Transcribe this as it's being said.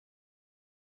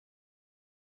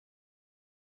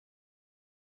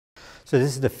So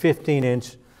this is the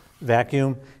 15-inch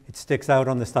vacuum. It sticks out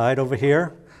on the side over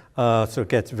here, so it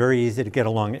gets very easy to get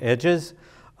along edges.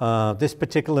 This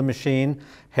particular machine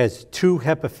has 2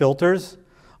 HEPA filters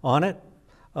on it,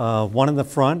 one in the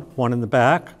front, one in the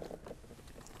back.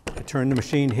 I turn the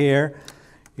machine here.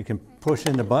 You can push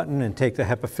in the button and take the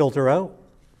HEPA filter out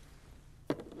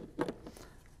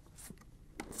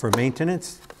for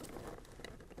maintenance.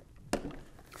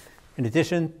 In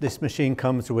addition, this machine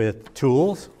comes with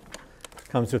tools.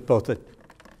 It comes with both a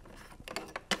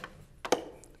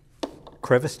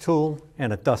crevice tool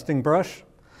and a dusting brush.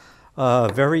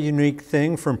 Very unique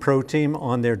thing from ProTeam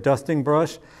on their dusting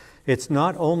brush. It's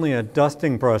not only a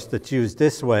dusting brush that's used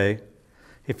this way.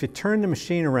 If you turn the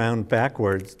machine around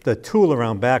backwards, the tool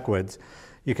around backwards,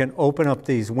 you can open up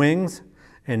these wings,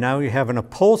 and now you have an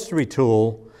upholstery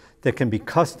tool that can be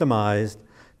customized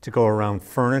to go around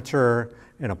furniture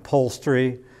and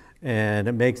upholstery, and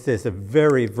it makes this a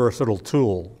very versatile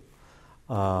tool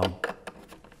that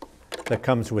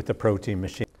comes with the ProTeam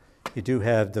machine. You do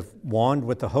have the wand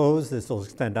with the hose. This will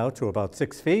extend out to about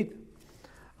 6 feet.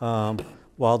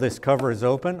 While this cover is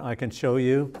open, I can show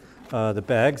you the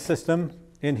bag system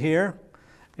in here.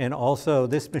 And also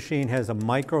this machine has a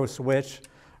micro switch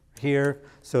here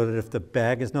so that if the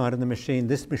bag is not in the machine,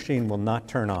 this machine will not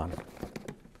turn on.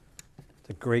 It's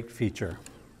a great feature.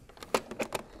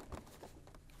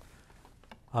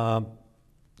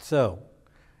 So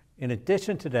in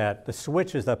addition to that, the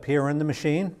switch is up here in the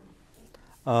machine.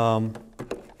 And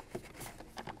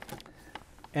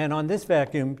on this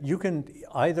vacuum, you can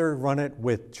either run it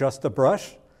with just the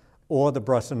brush or the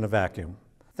brush and the vacuum.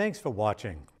 Thanks for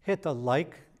watching. Hit the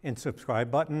like and subscribe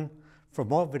button for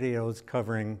more videos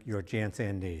covering your Jan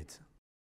Sand needs.